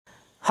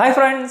Hi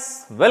friends,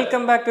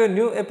 welcome back to a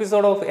new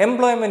episode of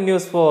Employment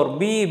News for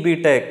BE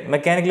Tech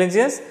Mechanical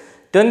Engineers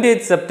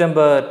 28th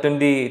September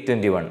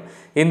 2021.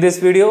 In this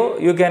video,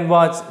 you can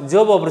watch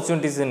job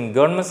opportunities in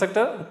government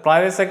sector,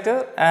 private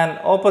sector and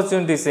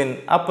opportunities in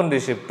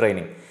apprenticeship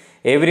training.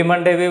 Every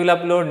Monday we will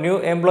upload new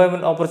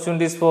employment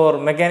opportunities for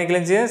mechanical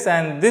engineers,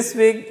 and this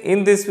week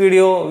in this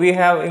video we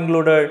have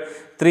included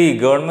 3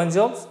 government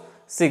jobs,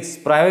 6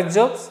 private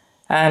jobs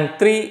and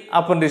 3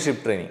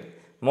 apprenticeship training.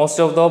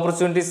 Most of the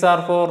opportunities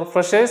are for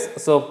freshers,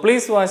 so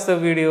please watch the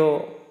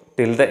video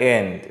till the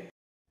end.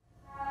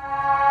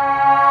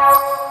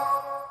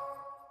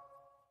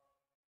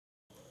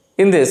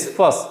 In this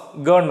first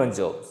government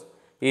jobs.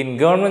 In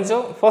government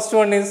job, first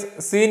one is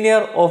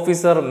Senior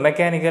Officer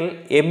Mechanical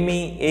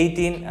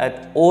ME18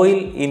 at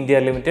Oil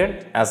India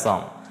Limited,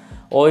 Assam.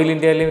 Oil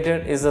India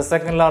Limited is the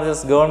second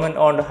largest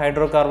government-owned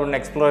hydrocarbon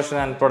exploration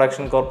and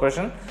production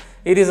corporation.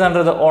 It is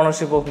under the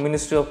ownership of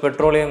Ministry of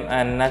Petroleum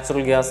and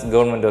Natural Gas,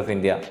 Government of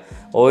India.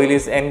 Oil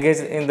is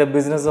engaged in the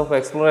business of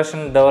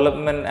exploration,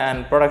 development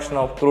and production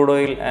of crude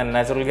oil and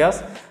natural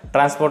gas,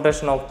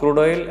 transportation of crude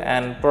oil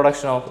and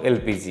production of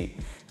LPG.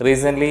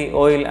 Recently,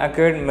 Oil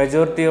acquired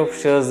majority of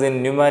shares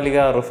in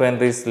Numaligarh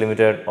Refineries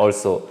Limited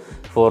also.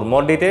 For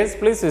more details,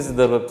 please visit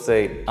the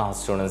website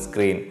as shown on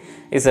screen.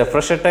 It's a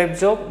fresher type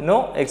job,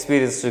 no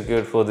experience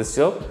required for this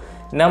job.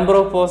 Number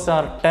of posts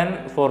are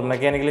 10 for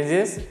mechanical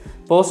engineers.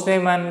 Post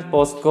name and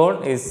post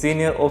code is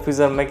Senior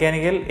Officer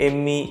Mechanical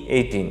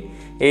ME18.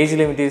 Age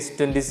limit is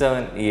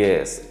 27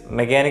 years.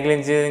 Mechanical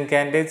engineering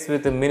candidates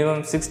with a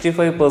minimum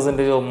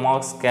 65% of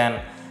marks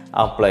can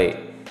apply.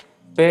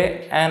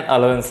 Pay and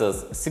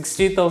allowances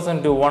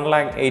 60,000 to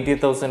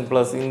 1,80,000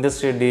 plus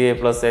industry DA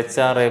plus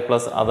HRA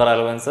plus other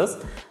allowances.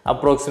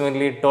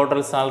 Approximately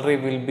total salary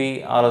will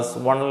be Rs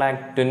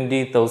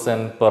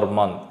 1,20,000 per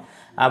month.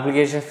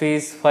 Application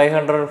fees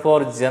 500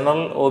 for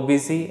general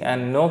OBC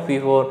and no fee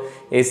for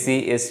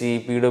SC,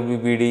 ST,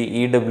 PWBD,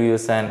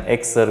 EWS and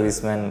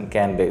ex-servicemen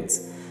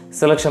candidates.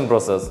 Selection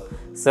process.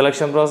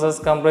 Selection process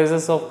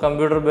comprises of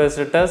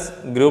computer-based test,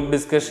 group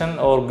discussion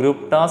or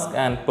group task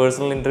and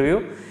personal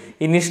interview.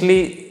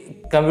 Initially,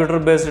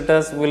 computer-based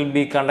test will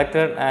be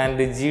conducted and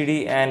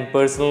GD and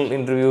personal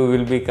interview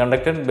will be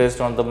conducted based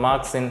on the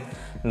marks in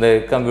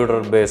the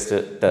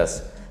computer-based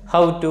test.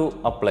 How to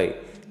apply?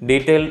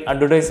 Detailed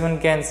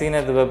advertisement can be seen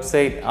at the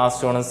website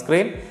as shown on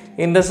screen.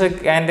 Interested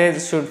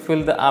candidates should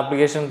fill the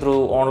application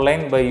through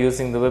online by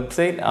using the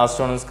website as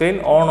shown on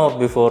screen on or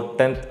before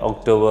 10th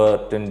October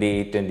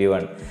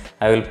 2021.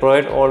 I will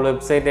provide all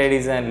website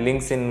IDs and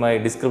links in my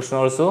description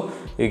also.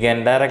 You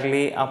can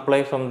directly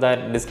apply from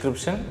that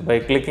description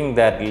by clicking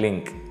that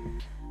link.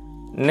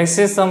 Next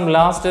is some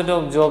last date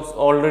of jobs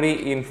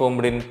already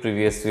informed in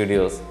previous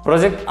videos.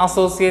 Project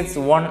Associates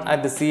 1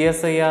 at the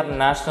CSIR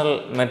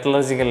National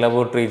Metallurgical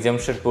Laboratory,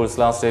 Jamshedpur,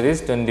 last date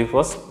is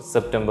 21st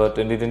September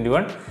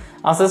 2021.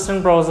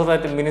 Assistant Professor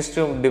at the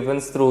Ministry of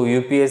Defence through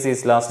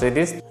UPSC's last date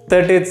is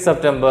 30th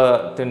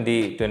September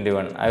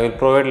 2021. I will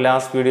provide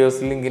last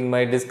video's link in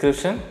my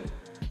description.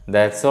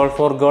 That's all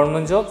for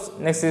government jobs.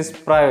 Next is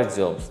private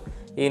jobs.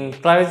 In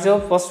private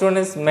job, first one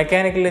is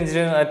Mechanical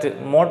Engineering at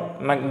MOTT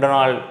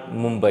MACDONALD,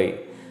 Mumbai.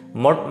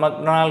 MOTT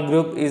MACDONALD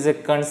Group is a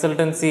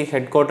consultancy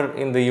headquartered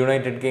in the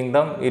United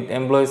Kingdom. It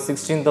employs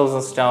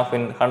 16,000 staff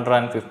in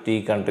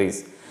 150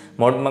 countries.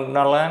 MOTT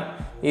MACDONALD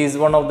is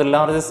one of the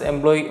largest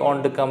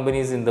employee-owned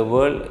companies in the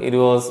world. It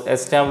was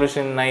established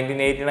in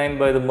 1989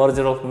 by the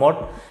merger of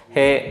Mott,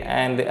 Hay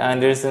and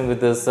Anderson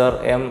with Sir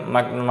M.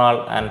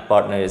 MacDonald and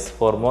Partners.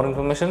 For more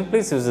information,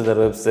 please visit the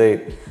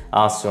website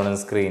as shown on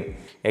screen.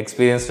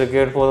 Experience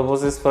required for the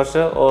post is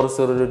fresher or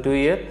 0 to 2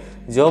 year.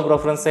 Job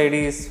reference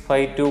ID is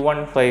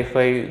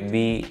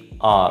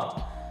 52155BR.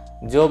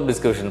 Job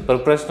description: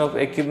 preparation of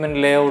equipment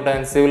layout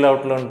and civil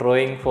outline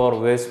drawing for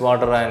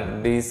wastewater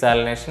and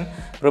desalination,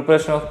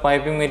 preparation of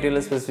piping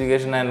material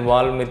specification and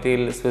valve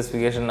material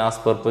specification as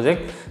per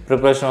project,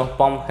 preparation of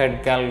pump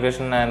head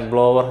calculation and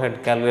blower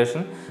head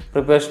calculation,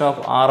 preparation of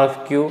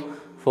RFQ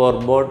for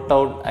bought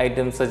out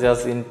items such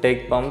as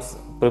intake pumps,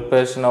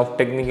 preparation of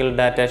technical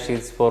data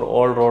sheets for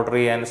all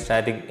rotary and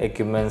static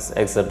equipments,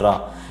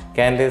 etc.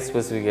 Candidate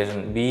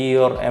specification: BE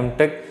or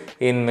MTech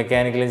in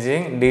mechanical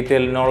engineering,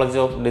 detailed knowledge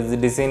of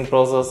design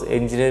process,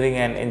 engineering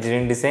and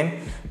engineering design,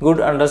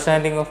 good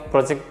understanding of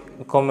project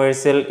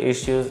commercial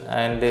issues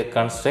and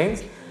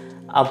constraints,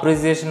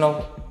 appreciation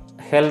of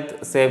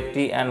health,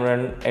 safety and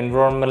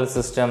environmental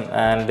system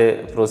and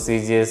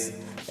procedures,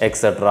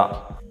 etc.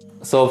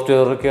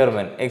 Software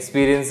requirement: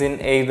 experience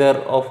in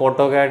either of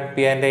AutoCAD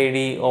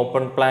P&ID,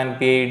 OpenPlan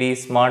PID,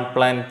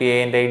 SmartPlan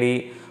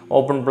P&ID,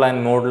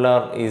 OpenPlan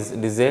Modular is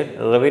desired,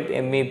 Revit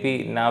MEP,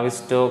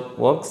 Navistar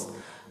works,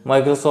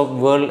 Microsoft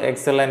Word,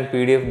 Excel and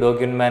PDF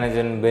document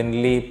management,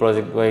 Bentley,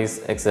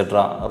 ProjectWise,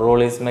 etc.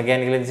 Role is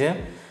mechanical engineer.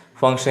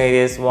 Function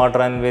areas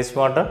water and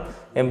wastewater.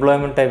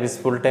 Employment type is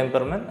full-time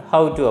permanent.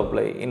 How to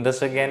apply?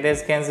 Interested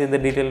candidates can see the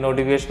detailed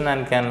notification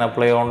and can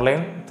apply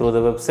online through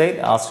the website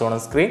as shown on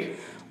screen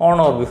on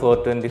or before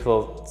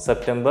 24th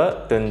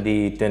September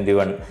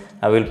 2021.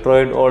 I will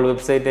provide all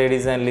website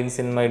IDs and links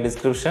in my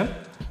description.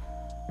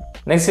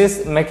 Next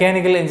is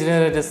Mechanical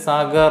Engineer at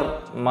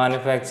SAGAR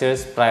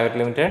Manufacturers Private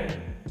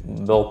Limited,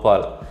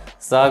 BHOPAL.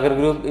 SAGAR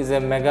Group is a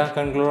mega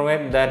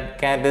conglomerate that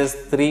caters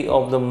three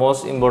of the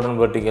most important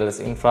verticals: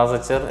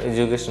 infrastructure,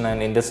 education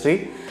and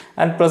industry.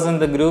 At present,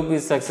 the group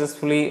is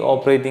successfully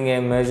operating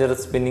a major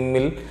spinning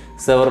mill,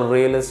 several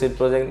real estate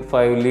projects,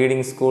 5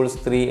 leading schools,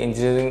 3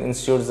 engineering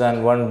institutes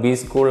and 1 B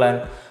school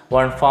and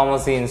 1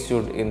 pharmacy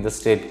institute in the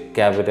state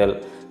capital.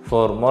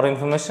 For more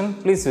information,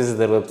 please visit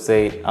their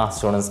website as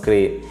shown on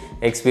screen.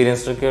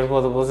 Experience required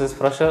for the post is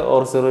fresher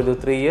or 0 to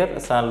 3 year.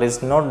 Salary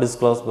is not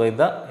disclosed by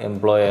the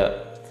employer.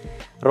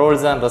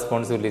 Roles and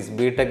responsibilities: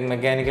 BTech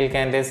mechanical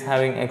candidates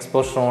having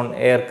exposure on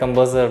air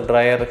compressor,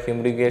 dryer,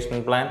 humidification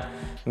plant,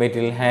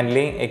 material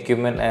handling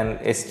equipment and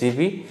STP.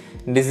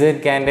 Desired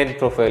candidate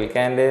profile: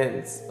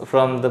 candidates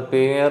from the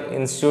premier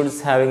institutes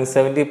having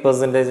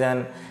 70% and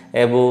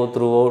above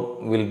throughout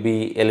will be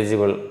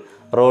eligible.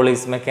 Role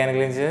is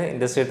mechanical engineer.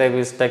 Industry type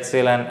is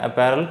textile and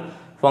apparel.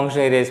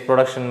 Function area is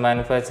production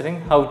manufacturing.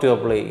 How to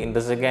apply?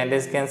 Industry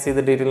candidates can see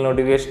the detailed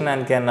notification and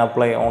can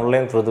apply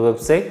online through the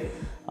website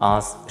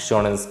as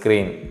shown on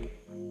screen.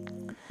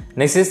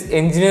 Next is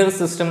Engineer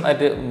System at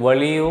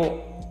VALEO,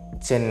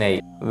 Chennai.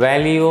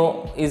 VALEO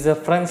is a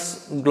French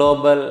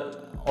global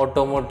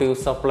automotive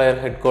supplier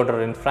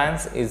headquartered in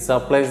France. It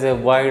supplies a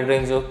wide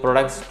range of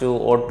products to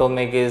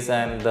automakers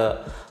and the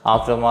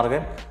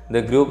aftermarket.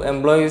 The group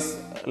employs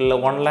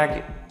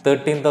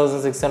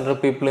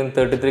 113,600 people in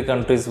 33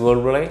 countries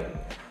worldwide.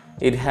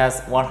 It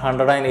has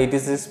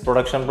 186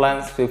 production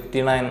plants,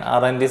 59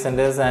 R&D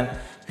centers and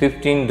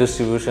 15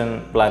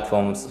 distribution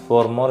platforms.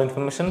 For more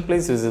information,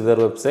 please visit their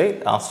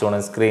website as shown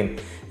on screen.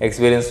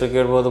 Experience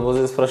required for the post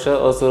is fresher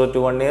or 0 to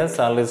 1 year.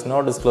 Salary is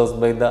not disclosed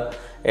by the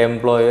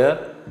employer.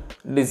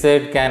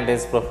 Desired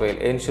candidate's profile: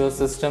 ensure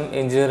system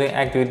engineering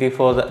activity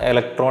for the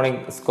electronic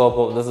scope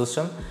of the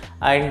system,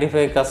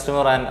 identify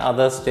customer and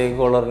other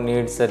stakeholder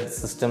needs at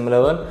system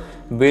level,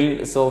 build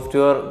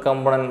software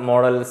component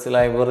models,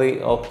 library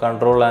of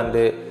control and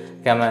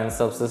command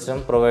subsystem,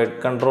 provide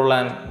control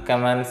and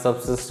command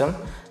subsystem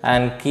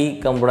and key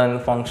component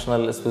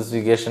functional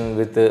specification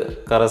with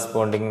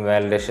corresponding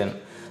validation.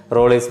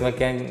 Role is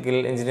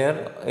mechanical engineer.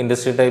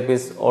 Industry type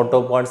is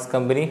auto parts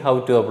company. How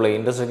to apply?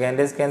 Industry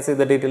candidates can see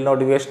the detailed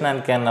notification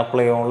and can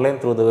apply online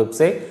through the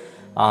website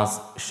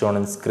as shown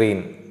on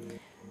screen.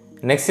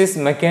 Next is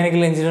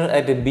Mechanical Engineer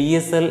at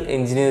BSL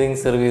Engineering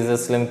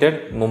Services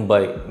Limited,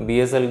 Mumbai.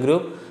 BSL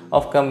Group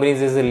of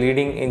companies is a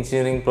leading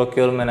engineering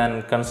procurement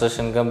and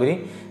construction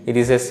company. It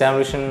is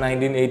established in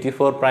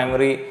 1984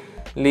 primarily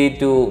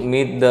to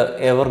meet the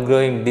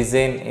ever-growing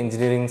design,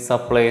 engineering,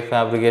 supply,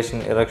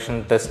 fabrication,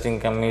 erection, testing,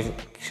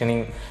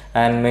 commissioning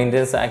and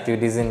maintenance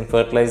activities in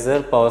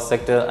fertilizer, power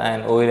sector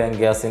and oil and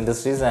gas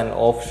industries and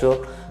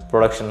offshore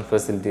production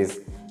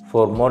facilities.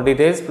 For more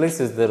details, please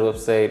visit their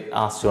website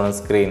as shown on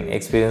screen.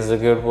 Experience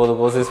required for the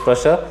post is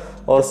fresher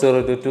or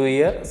 0 to 2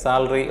 year.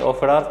 Salary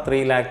offered are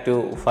 3 lakh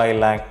to 5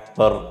 lakh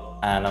per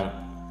annum.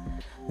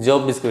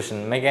 Job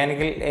description: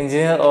 mechanical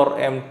engineer or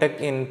MTech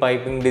in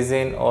piping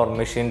design or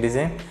machine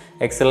design.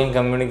 Excellent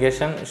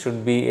communication,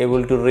 should be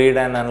able to read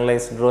and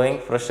analyze drawing.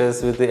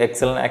 Freshers with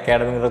excellent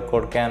academic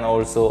record can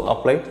also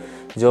apply.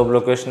 Job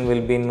location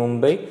will be in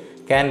Mumbai.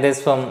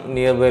 Candidates from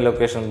nearby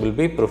location will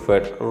be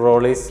preferred.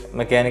 Role is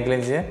mechanical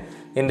engineer.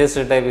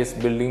 Industry type is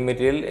building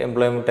material.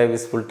 Employment type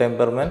is full-time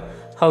permanent.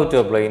 How to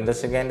apply?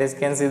 Industry candidates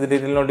can see the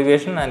detailed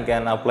notification and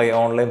can apply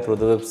online through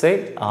the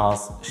website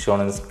as shown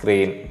on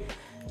screen.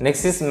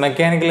 Next is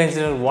Mechanical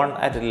Engineer 1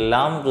 at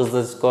LAM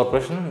Research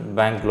Corporation,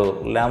 Bangalore.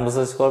 LAM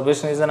Research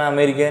Corporation is an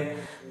American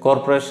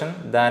corporation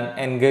that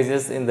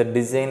engages in the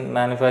design,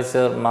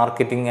 manufacture,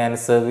 marketing and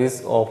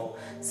service of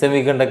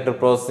semiconductor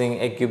processing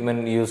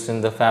equipment used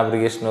in the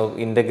fabrication of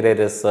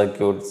integrated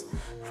circuits.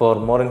 For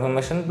more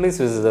information, please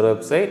visit the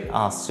website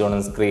as shown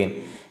on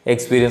screen.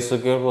 Experience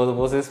required for the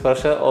post is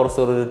fresher or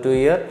 0 to 2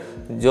 year.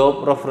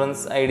 Job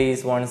reference ID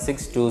is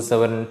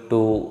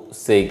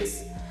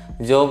 162726.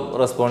 Job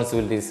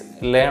responsibilities: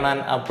 learn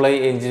and apply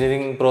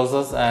engineering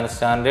process and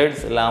standards,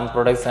 LAM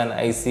products and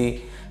IC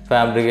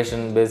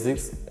fabrication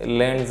basics.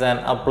 Learns and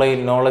apply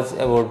knowledge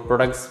about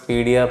products,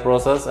 PDR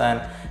process and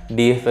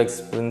DFX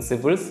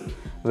principles.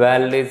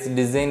 Validates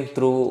design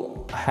through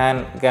hand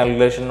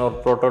calculation or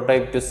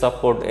prototype to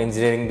support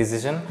engineering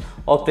decision.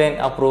 Obtain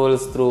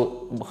approvals through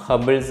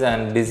hubbles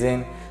and design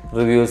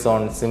reviews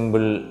on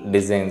simple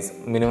designs.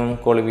 Minimum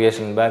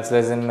qualification: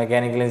 bachelor's in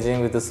mechanical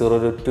engineering with 0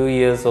 to 2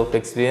 years of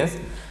experience.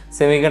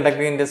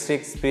 Semiconductor industry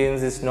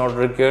experience is not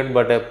required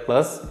but a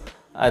plus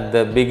at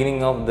the beginning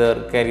of their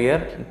career,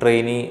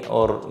 trainee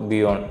or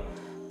beyond.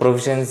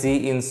 Proficiency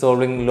in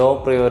solving low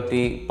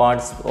priority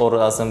parts or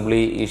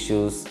assembly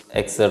issues,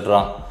 etc.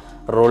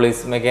 Role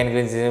is mechanical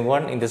engineer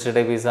 1. Industry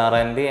type is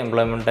R&D.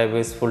 Employment type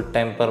is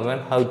full-time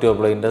permanent. How to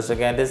apply? Industry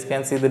candidates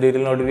can see the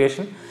detailed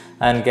notification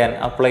and can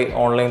apply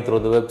online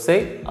through the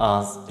website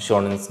as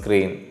shown on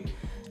screen.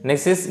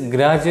 Next is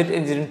Graduate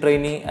Engineering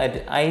Trainee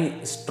at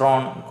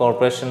i-stron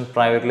Corporation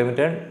Private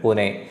Limited,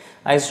 Pune.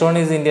 i-stron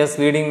is India's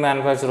leading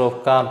manufacturer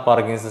of car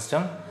parking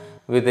system.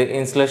 With the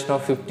installation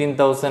of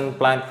 15,000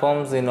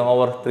 platforms in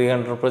over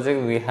 300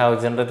 projects, we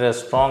have generated a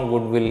strong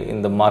goodwill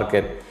in the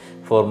market.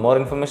 For more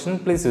information,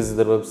 please visit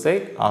the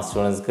website as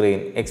shown on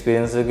screen.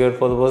 Experience required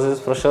for the post is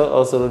fresher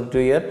or 2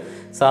 year.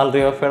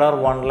 Salary of header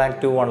 1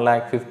 lakh to 1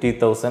 lakh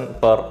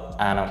 50,000 per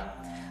annum.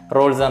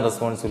 Roles and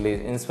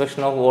responsibilities: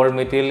 inspection of all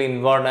material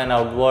inward and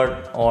outward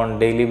on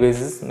daily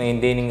basis,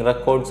 maintaining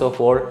records of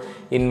all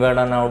inward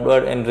and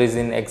outward entries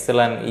in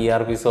Excel and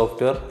ERP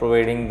software,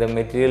 providing the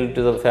material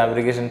to the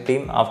fabrication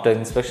team after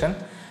inspection,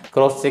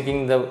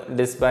 cross-checking the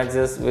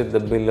dispatches with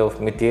the bill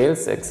of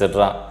materials,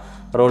 etc.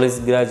 Role is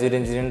graduate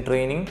engineering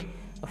training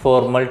for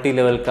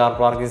multi-level car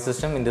parking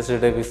system. Industry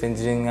type is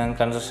engineering and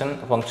construction.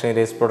 Function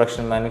area is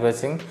production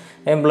manufacturing.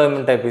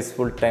 Employment type is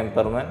full-time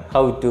permanent.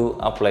 How to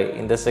apply?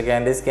 Industry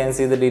candidates can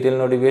see the detailed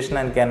notification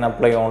and can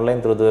apply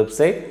online through the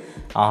website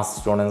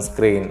as shown on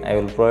screen. I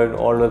will provide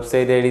all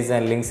website IDs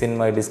and links in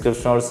my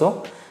description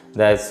also.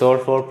 That's all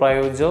for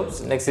private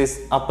jobs. Next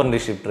is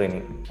apprenticeship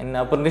training. In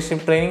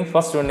apprenticeship training,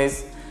 first one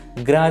is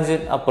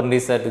graduate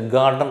apprentice at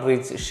Garden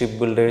Reach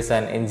Shipbuilders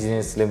and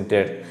Engineers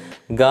Limited.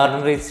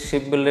 Garden Reach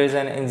Shipbuilders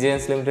and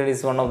Engineers Limited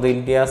is one of the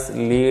India's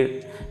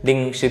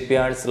leading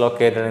shipyards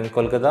located in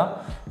Kolkata.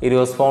 It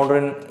was founded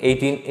in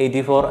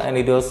 1884 and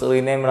it was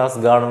renamed as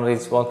Garden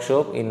Reach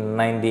Workshop in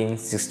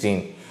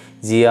 1916.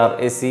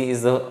 GRSC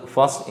is the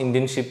first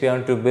Indian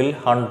shipyard to build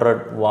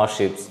 100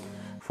 warships.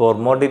 For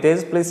more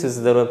details, please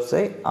visit the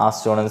website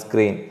as shown on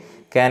screen.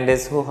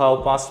 Candidates who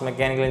have passed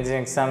mechanical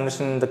engineering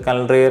examination in the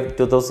calendar year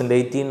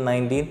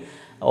 2018-19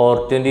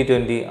 or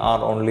 2020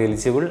 are only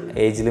eligible.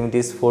 Age limit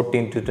is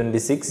 14 to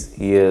 26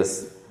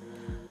 years.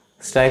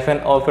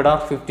 Stipend offered are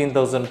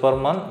 15,000 per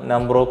month.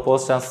 Number of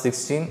posts are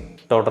 16.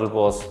 Total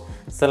posts.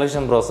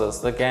 Selection process.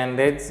 The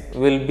candidates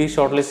will be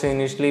shortlisted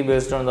initially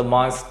based on the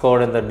marks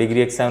scored in the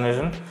degree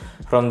examination.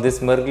 From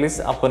this merit list,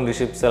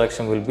 apprenticeship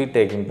selection will be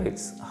taking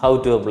place. How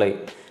to apply?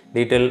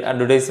 Detailed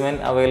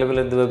advertisement available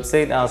at the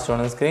website as shown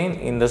on screen.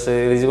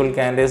 Industry eligible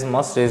candidates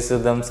must register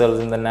themselves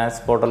in the NATS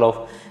portal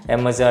of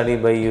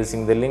MHRD by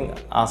using the link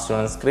as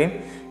shown on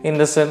screen.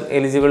 Industry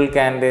eligible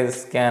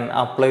candidates can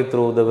apply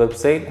through the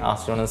website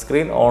as shown on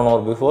screen on or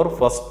before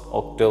 1st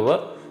October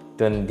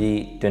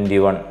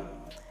 2021.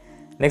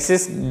 Next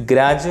is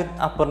graduate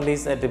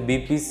apprentice at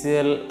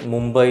BPCL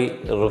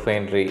Mumbai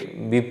Refinery.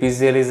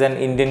 BPCL is an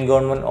Indian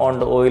government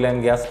owned oil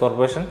and gas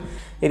corporation.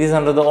 It is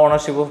under the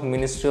ownership of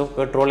Ministry of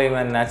Petroleum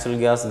and Natural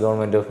Gas,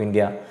 Government of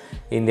India.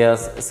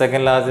 India's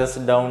second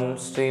largest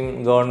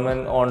downstream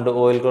government owned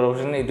oil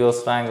corporation. It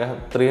was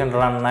ranked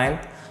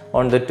 309th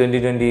on the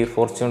 2020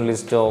 Fortune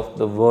list of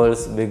the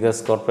world's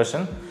biggest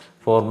corporation.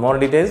 For more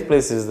details,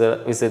 please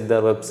visit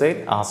the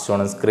website as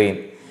shown on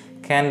screen.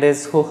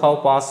 Candidates who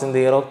have passed in the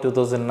year of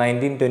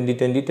 2019,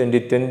 2020,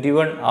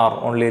 2021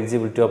 are only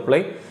eligible to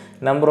apply.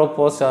 Number of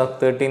posts are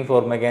 13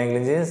 for mechanical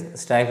engineers.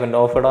 Stipend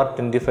offered are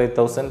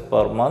 25,000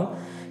 per month.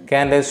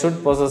 Candidates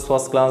should possess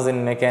first class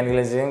in mechanical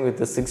engineering with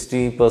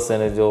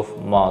 60%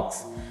 of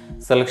marks.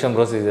 Selection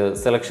procedure.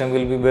 Selection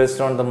will be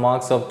based on the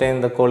marks obtained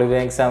in the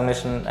qualifying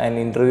examination and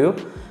interview.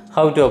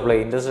 How to apply?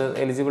 Industry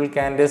eligible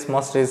candidates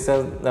must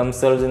register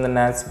themselves in the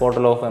NATS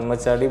portal of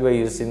MHRD by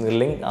using the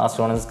link as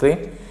shown on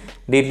screen.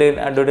 Detailed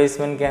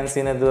advertisement can be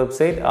seen at the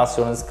website as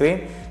shown on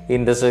screen.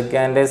 Interested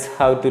candidates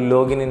have to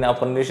log in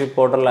apprenticeship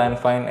portal and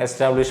find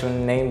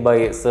establishment name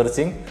by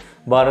searching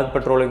Bharat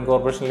Petroleum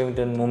Corporation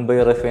Limited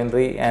Mumbai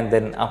Refinery and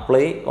then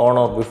apply on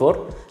or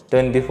before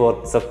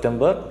 24th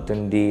September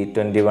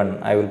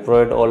 2021. I will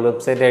provide all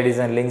website IDs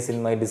and links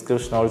in my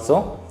description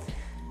also.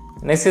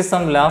 Next is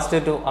some last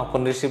date of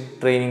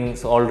apprenticeship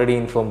trainings already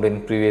informed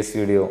in previous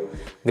video.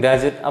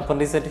 Graduate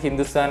apprentice at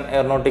Hindustan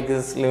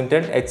Aeronautics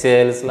Limited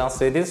HAL's last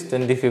date is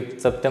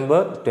 25th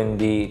September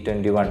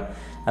 2021.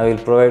 I will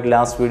provide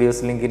last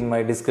video's link in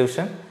my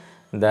description.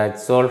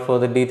 That's all for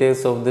the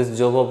details of this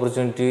job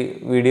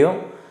opportunity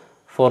video.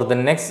 For the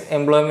next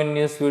employment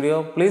news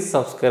video, please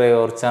subscribe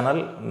our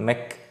channel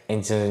MECH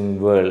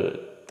Engineering World.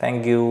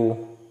 Thank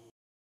you.